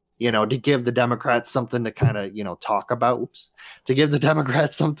them, you know, to give the Democrats something to kind of, you know, talk about. To give the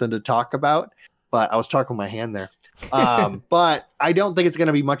Democrats something to talk about. But I was talking with my hand there. But I don't think it's going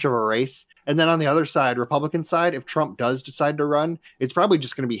to be much of a race. And then on the other side, Republican side, if Trump does decide to run, it's probably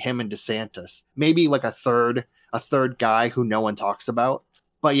just going to be him and DeSantis. Maybe like a third guy who no one talks about.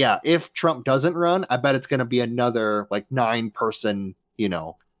 But yeah, if Trump doesn't run, I bet it's going to be another like 9-person, you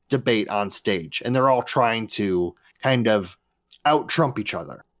know, debate on stage. And they're all trying to kind of out-Trump each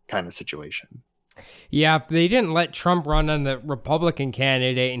other kind of situation. Yeah, if they didn't let Trump run on the Republican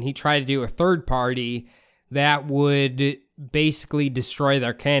candidate and he tried to do a third party, that would basically destroy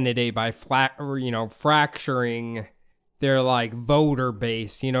their candidate by fracturing their like voter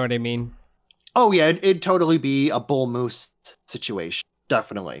base. You know what I mean? Oh yeah, it'd totally be a bull moose situation.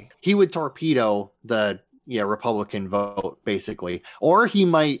 Definitely. He would torpedo the Republican vote, basically. Or he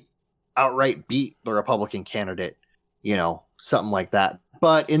might outright beat the Republican candidate, you know, something like that.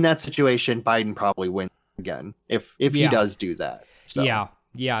 But in that situation, Biden probably wins again if he does do that. So.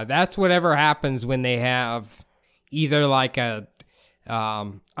 Yeah, that's whatever happens when they have either like a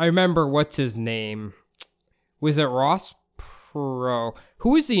I remember what's his name? Was it Ross Perot? Who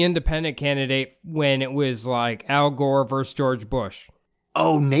was the independent candidate when it was like Al Gore versus George Bush?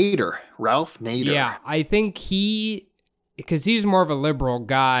 Oh, Nader. Ralph Nader. Yeah, I think because he's more of a liberal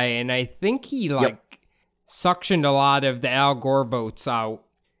guy, and I think he suctioned a lot of the Al Gore votes out,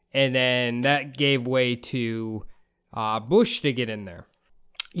 and then that gave way to Bush to get in there.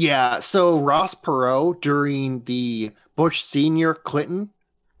 Yeah, so Ross Perot during the Bush Senior Clinton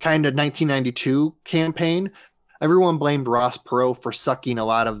kind of 1992 campaign, everyone blamed Ross Perot for sucking a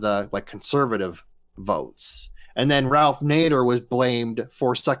lot of the like conservative votes. And then Ralph Nader was blamed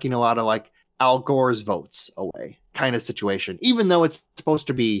for sucking a lot of like Al Gore's votes away kind of situation, even though it's supposed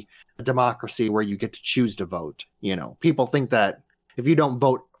to be a democracy where you get to choose to vote. You know, people think that if you don't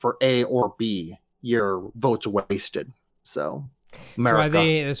vote for A or B, your vote's wasted. So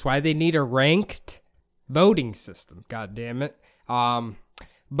that's why they need a ranked voting system. God damn it.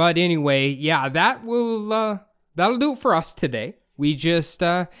 But anyway, yeah, that'll do it for us today. We just,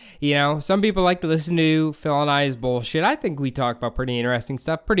 some people like to listen to Phil and I's bullshit. I think we talk about pretty interesting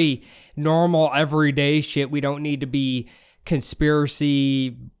stuff, pretty normal, everyday shit. We don't need to be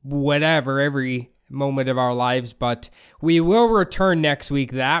conspiracy, whatever, every moment of our lives, but we will return next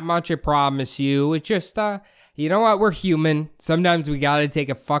week. That much I promise you. It's just, you know what? We're human. Sometimes we gotta take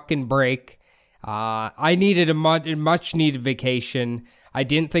a fucking break. I needed a much needed vacation. I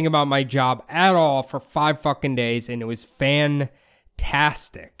didn't think about my job at all for 5 fucking days, and it was fantastic.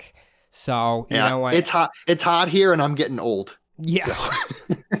 So, you know what? It's hot here, and I'm getting old. Yeah.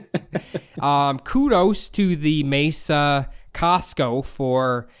 So. Kudos to the Mesa Costco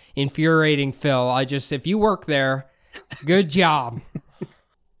for infuriating Phil. If you work there, good job.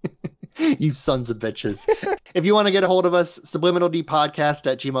 You sons of bitches. If you want to get a hold of us,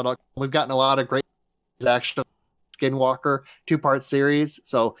 subliminaldpodcast@gmail.com. We've gotten a lot of great actual Skinwalker 2-part series.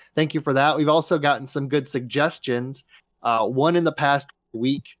 So thank you for that. We've also gotten some good suggestions. One in the past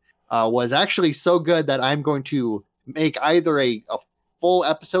week was actually so good that I'm going to make either a full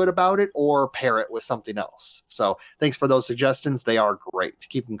episode about it or pair it with something else. So thanks for those suggestions. They are great.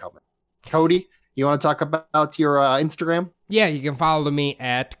 Keep them coming. Cody, you want to talk about your Instagram? Yeah, you can follow me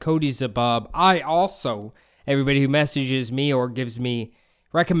at CodyZabub. I also, everybody who messages me or gives me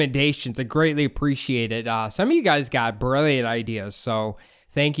recommendations, I greatly appreciate it. Some of you guys got brilliant ideas, so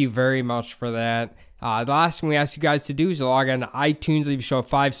thank you very much for that. The last thing we ask you guys to do is log on to iTunes, leave a show a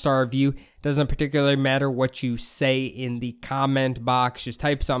 5-star review. Doesn't particularly matter what you say in the comment box. Just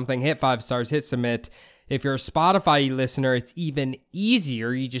type something, hit 5 stars, hit submit. If you're a Spotify listener, it's even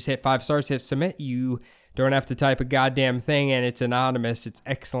easier. You just hit 5 stars, hit submit. You don't have to type a goddamn thing, and it's anonymous. It's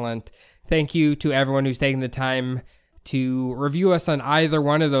excellent. Thank you to everyone who's taken the time to review us on either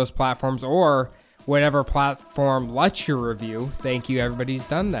one of those platforms or whatever platform lets you review. Thank you, everybody who's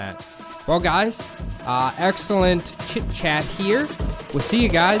done that. Well, guys, excellent chit-chat here. We'll see you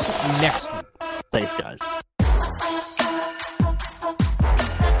guys next week. Thanks, guys.